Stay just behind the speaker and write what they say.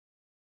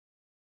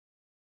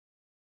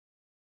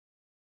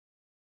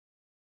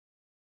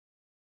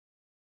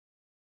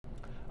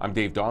I'm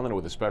Dave Donlin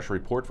with a special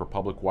report for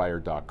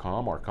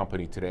PublicWire.com. Our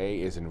company today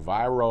is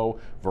Enviro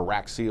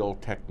Voraxial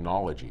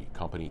Technology.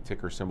 Company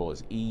ticker symbol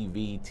is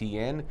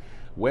EVTN.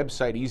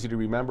 Website easy to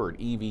remember at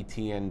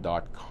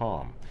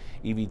evtn.com.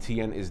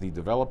 EVTN is the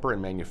developer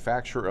and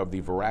manufacturer of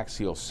the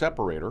Voraxial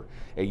separator,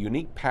 a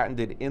unique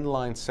patented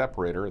inline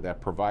separator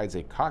that provides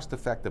a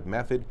cost-effective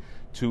method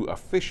to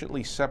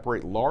efficiently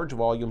separate large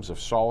volumes of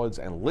solids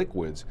and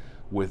liquids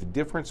with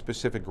different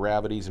specific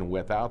gravities and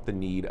without the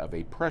need of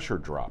a pressure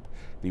drop.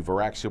 The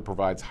Voraxial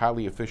provides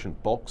highly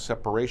efficient bulk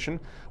separation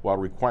while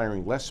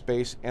requiring less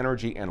space,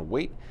 energy, and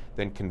weight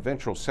than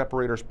conventional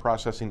separators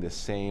processing the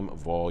same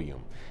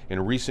volume.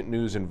 In recent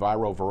news,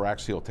 Enviro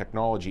Voraxial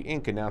Technology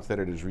Inc. announced that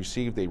it has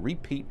received a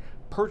repeat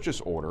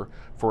purchase order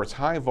for its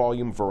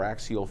high-volume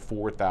Voraxial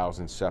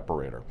 4000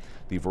 separator.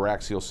 The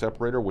Voraxial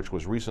separator, which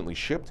was recently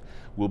shipped,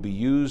 will be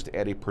used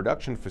at a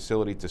production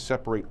facility to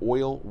separate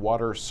oil,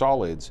 water,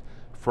 solids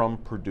from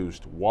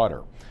produced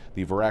water.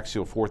 The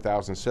Voraxial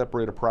 4000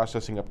 separator,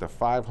 processing up to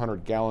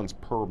 500 gallons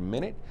per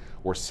minute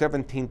or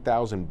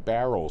 17,000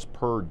 barrels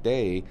per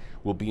day,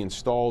 will be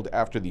installed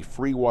after the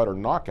free water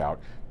knockout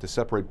to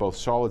separate both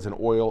solids and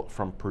oil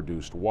from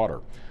produced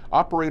water.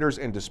 Operators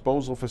and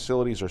disposal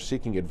facilities are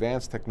seeking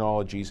advanced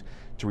technologies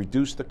to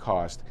reduce the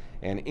cost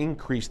and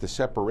increase the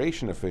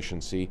separation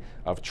efficiency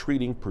of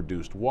treating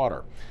produced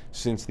water.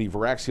 Since the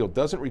Voraxial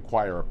doesn't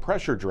require a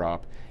pressure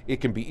drop,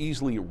 it can be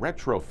easily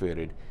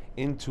retrofitted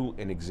into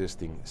an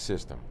existing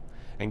system.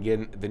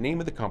 Again, the name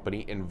of the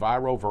company,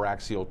 Enviro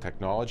Voraxial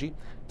Technology,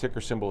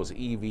 ticker symbol is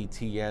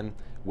EVTN,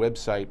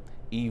 website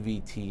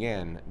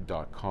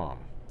evtn.com.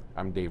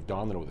 I'm Dave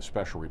Donlin with a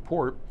special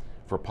report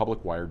for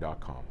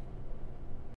PublicWire.com.